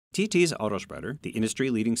TT's Autospreader, the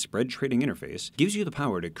industry-leading spread trading interface, gives you the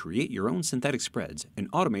power to create your own synthetic spreads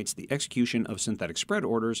and automates the execution of synthetic spread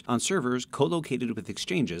orders on servers co-located with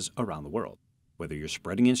exchanges around the world. Whether you're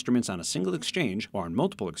spreading instruments on a single exchange or on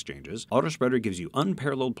multiple exchanges, Autospreader gives you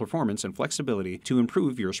unparalleled performance and flexibility to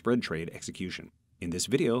improve your spread trade execution. In this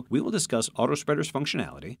video, we will discuss Autospreader's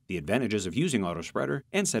functionality, the advantages of using Autospreader,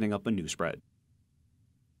 and setting up a new spread.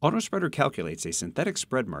 Autospreader calculates a synthetic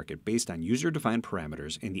spread market based on user-defined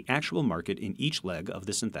parameters in the actual market in each leg of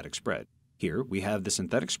the synthetic spread. Here, we have the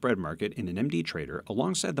synthetic spread market in an MD trader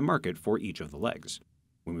alongside the market for each of the legs.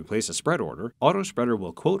 When we place a spread order, Autospreader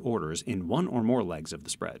will quote orders in one or more legs of the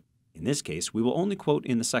spread. In this case, we will only quote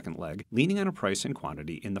in the second leg, leaning on a price and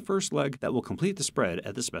quantity in the first leg that will complete the spread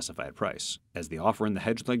at the specified price. As the offer in the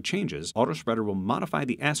hedge leg changes, Autospreader will modify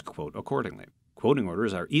the ask quote accordingly. Quoting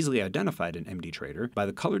orders are easily identified in MD Trader by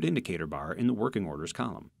the colored indicator bar in the working orders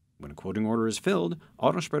column. When a quoting order is filled,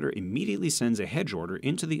 Autospreader immediately sends a hedge order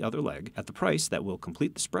into the other leg at the price that will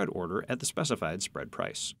complete the spread order at the specified spread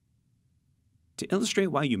price. To illustrate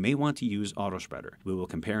why you may want to use Autospreader, we will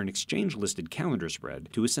compare an exchange-listed calendar spread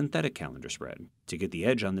to a synthetic calendar spread. To get the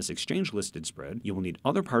edge on this exchange-listed spread, you will need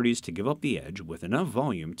other parties to give up the edge with enough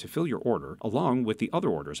volume to fill your order along with the other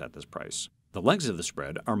orders at this price. The legs of the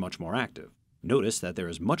spread are much more active. Notice that there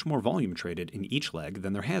is much more volume traded in each leg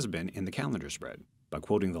than there has been in the calendar spread. By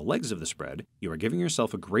quoting the legs of the spread, you are giving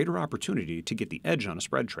yourself a greater opportunity to get the edge on a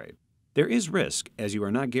spread trade. There is risk, as you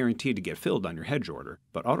are not guaranteed to get filled on your hedge order,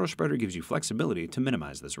 but Autospreader gives you flexibility to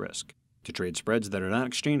minimize this risk. To trade spreads that are not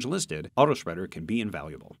exchange listed, Autospreader can be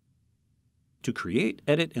invaluable. To create,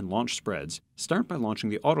 edit, and launch spreads, start by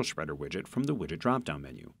launching the Autospreader widget from the Widget drop-down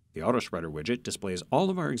menu. The Autospreader widget displays all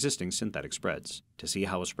of our existing synthetic spreads. To see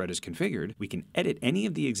how a spread is configured, we can edit any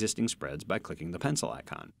of the existing spreads by clicking the pencil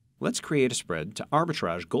icon. Let's create a spread to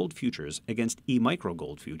arbitrage gold futures against E-micro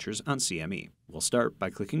gold futures on CME. We'll start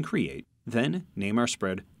by clicking Create, then name our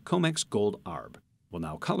spread COMEX Gold ARB. We'll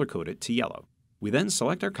now color code it to yellow. We then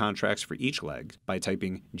select our contracts for each leg by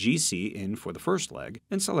typing GC in for the first leg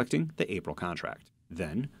and selecting the April contract.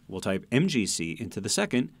 Then, we'll type MGC into the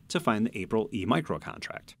second to find the April E-micro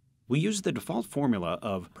contract. We use the default formula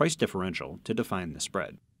of price differential to define the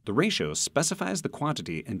spread. The ratio specifies the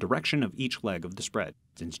quantity and direction of each leg of the spread.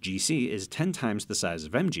 Since GC is 10 times the size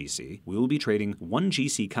of MGC, we will be trading 1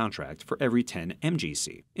 GC contract for every 10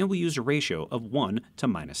 MGC, and we use a ratio of 1 to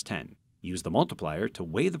 -10. Use the multiplier to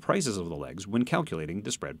weigh the prices of the legs when calculating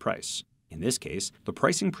the spread price. In this case, the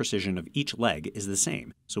pricing precision of each leg is the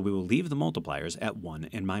same, so we will leave the multipliers at 1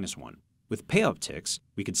 and -1. With pay-up ticks,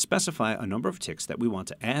 we could specify a number of ticks that we want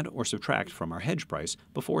to add or subtract from our hedge price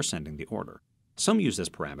before sending the order. Some use this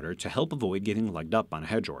parameter to help avoid getting legged up on a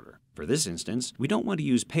hedge order. For this instance, we don't want to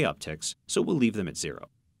use pay-up ticks, so we'll leave them at 0.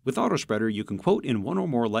 With Autospreader, you can quote in one or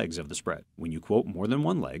more legs of the spread. When you quote more than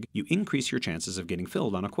one leg, you increase your chances of getting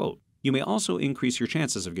filled on a quote. You may also increase your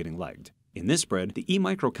chances of getting legged. In this spread, the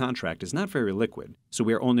E-micro contract is not very liquid, so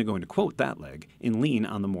we are only going to quote that leg and lean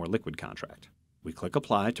on the more liquid contract. We click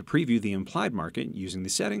Apply to preview the implied market using the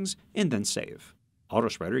settings and then save.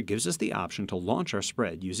 Autospreader gives us the option to launch our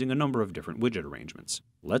spread using a number of different widget arrangements.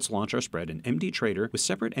 Let's launch our spread in MD Trader with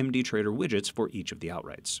separate MD Trader widgets for each of the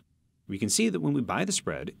outrights. We can see that when we buy the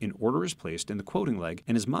spread, an order is placed in the quoting leg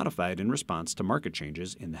and is modified in response to market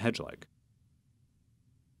changes in the hedge leg.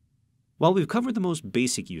 While we've covered the most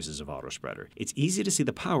basic uses of Autospreader, it's easy to see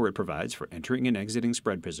the power it provides for entering and exiting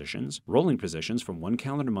spread positions, rolling positions from one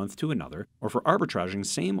calendar month to another, or for arbitraging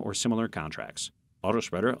same or similar contracts.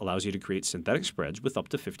 Autospreader allows you to create synthetic spreads with up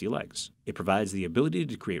to 50 legs. It provides the ability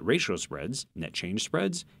to create ratio spreads, net change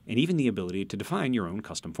spreads, and even the ability to define your own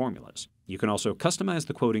custom formulas. You can also customize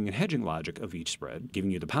the quoting and hedging logic of each spread,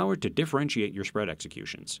 giving you the power to differentiate your spread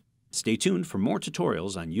executions. Stay tuned for more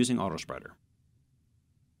tutorials on using Autospreader.